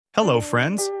Hello,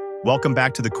 friends. Welcome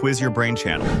back to the Quiz Your Brain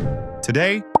channel.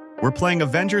 Today, we're playing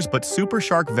Avengers but Super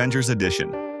Shark Vengers Edition.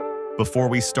 Before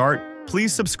we start,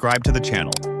 please subscribe to the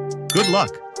channel. Good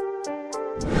luck!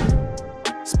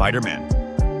 Spider-Man.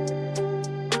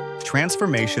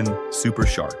 Transformation Super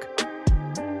Shark.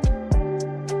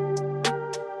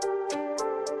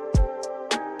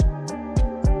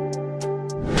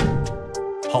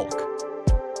 Hulk.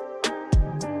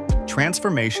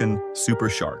 Transformation Super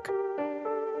Shark.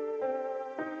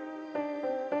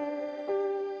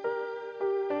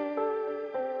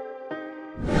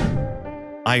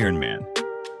 Iron Man.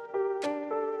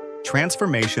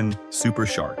 Transformation Super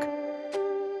Shark.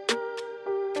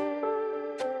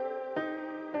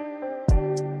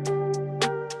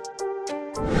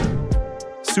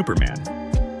 Superman.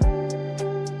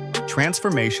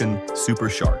 Transformation Super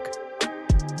Shark.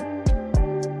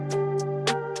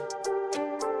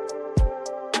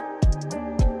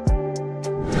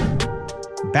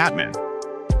 Batman.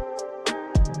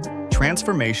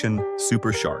 Transformation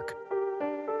Super Shark.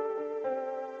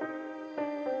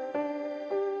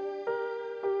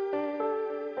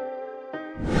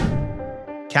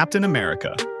 Captain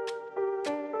America.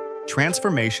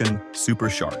 Transformation Super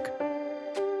Shark.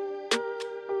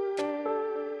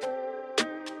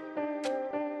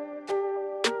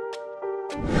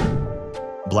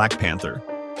 Black Panther.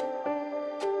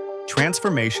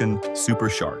 Transformation Super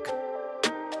Shark.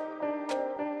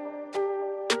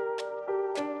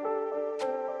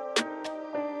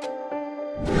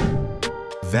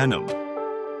 Venom.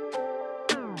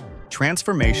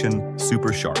 Transformation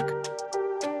Super Shark.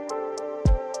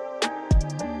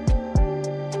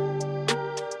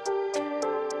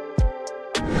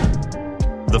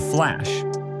 The Flash.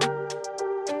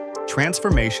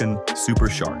 Transformation Super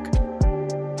Shark.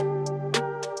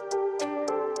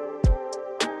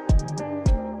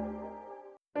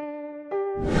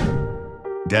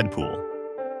 Deadpool.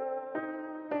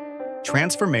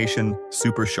 Transformation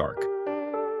Super Shark.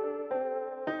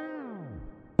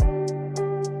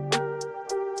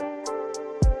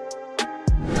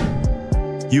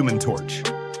 Human Torch.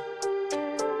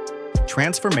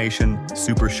 Transformation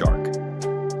Super Shark.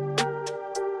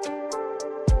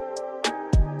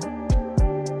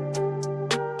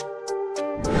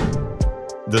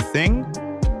 The Thing.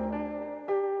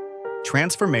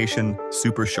 Transformation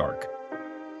Super Shark.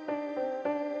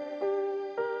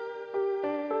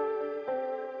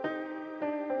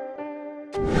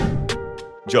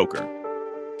 Joker.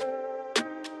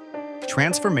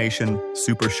 Transformation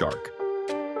Super Shark.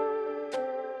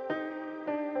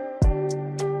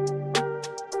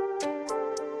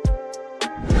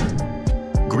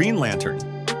 Green Lantern.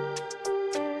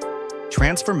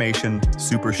 Transformation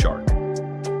Super Shark.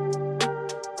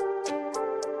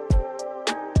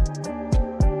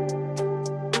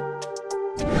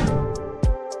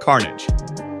 Carnage.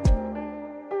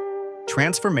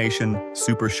 Transformation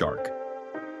Super Shark.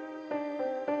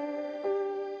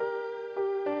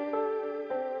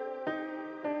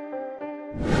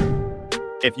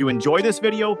 If you enjoy this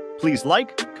video, please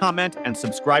like, comment, and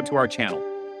subscribe to our channel.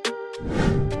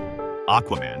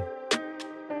 Aquaman.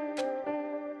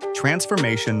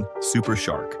 Transformation Super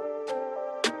Shark.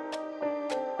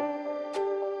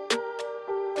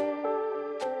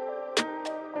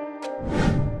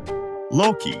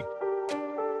 Loki.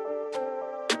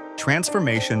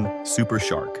 Transformation Super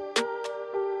Shark.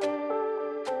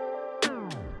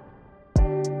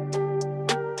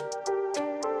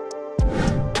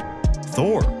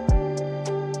 Thor.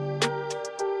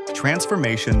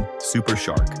 Transformation Super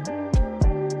Shark.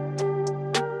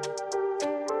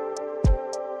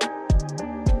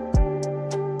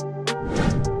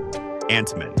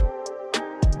 Ant-Man.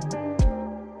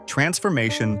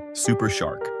 Transformation Super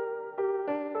Shark.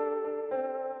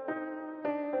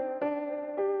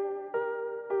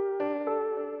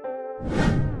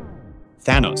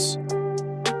 Thanos.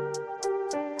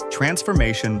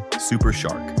 Transformation Super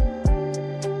Shark.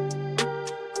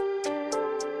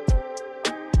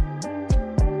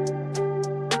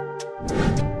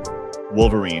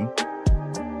 Wolverine.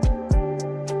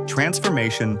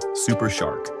 Transformation Super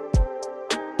Shark.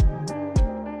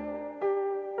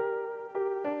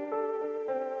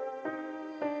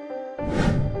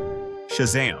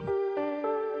 Shazam.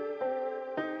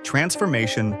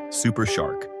 Transformation Super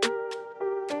Shark.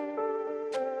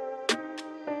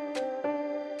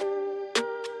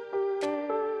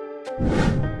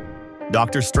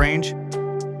 Doctor Strange.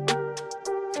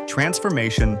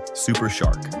 Transformation Super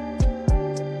Shark.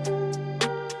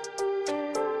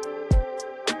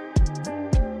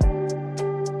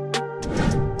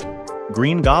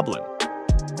 Green Goblin.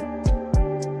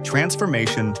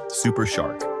 Transformation Super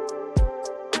Shark.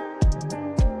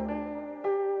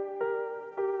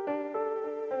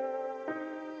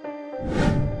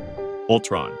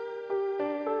 Ultron.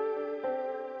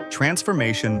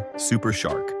 Transformation Super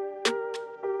Shark.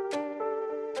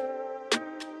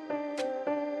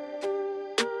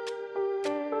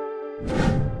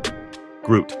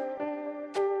 Groot.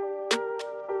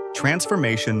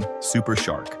 Transformation Super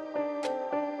Shark.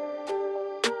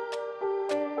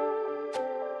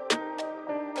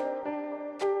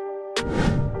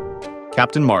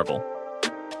 Captain Marvel.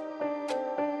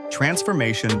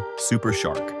 Transformation Super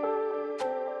Shark.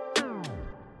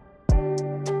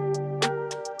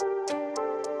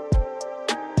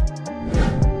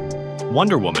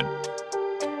 Wonder Woman.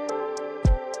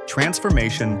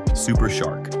 Transformation Super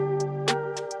Shark.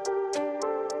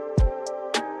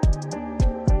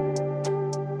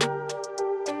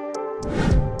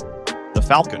 The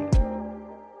Falcon.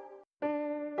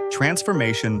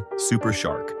 Transformation Super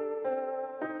Shark.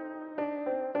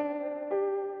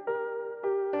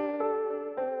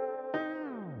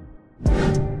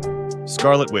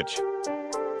 Scarlet Witch.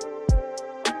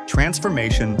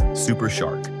 Transformation Super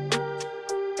Shark.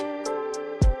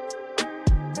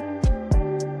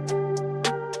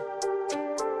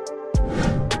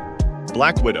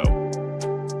 Black Widow.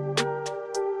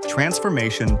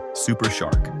 Transformation Super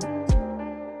Shark.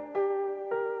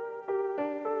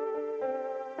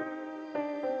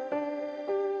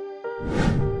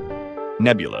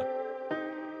 Nebula.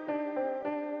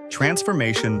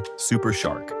 Transformation Super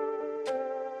Shark.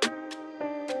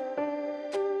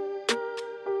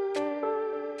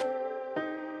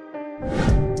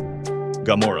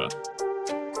 Gamora.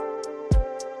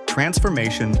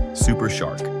 Transformation Super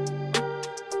Shark.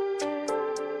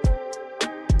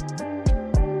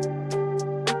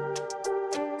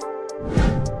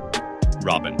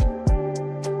 Robin.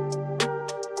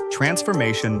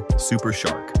 Transformation Super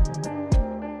Shark.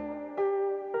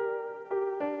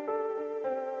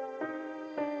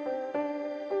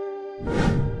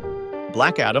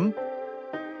 Black Adam.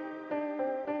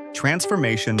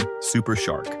 Transformation Super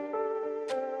Shark.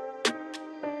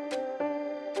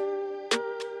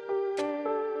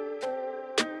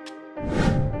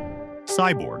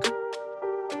 Cyborg.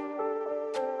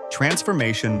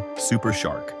 Transformation Super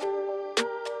Shark.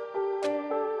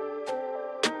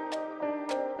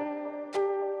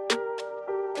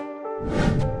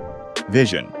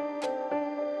 Vision.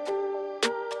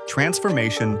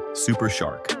 Transformation Super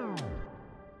Shark.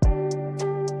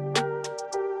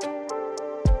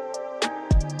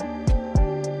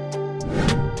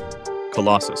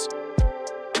 Colossus.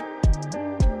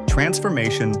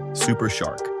 Transformation Super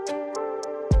Shark.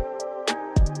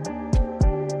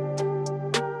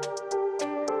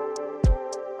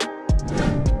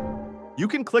 You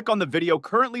can click on the video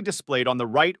currently displayed on the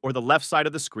right or the left side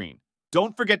of the screen.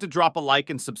 Don't forget to drop a like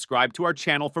and subscribe to our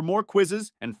channel for more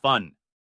quizzes and fun.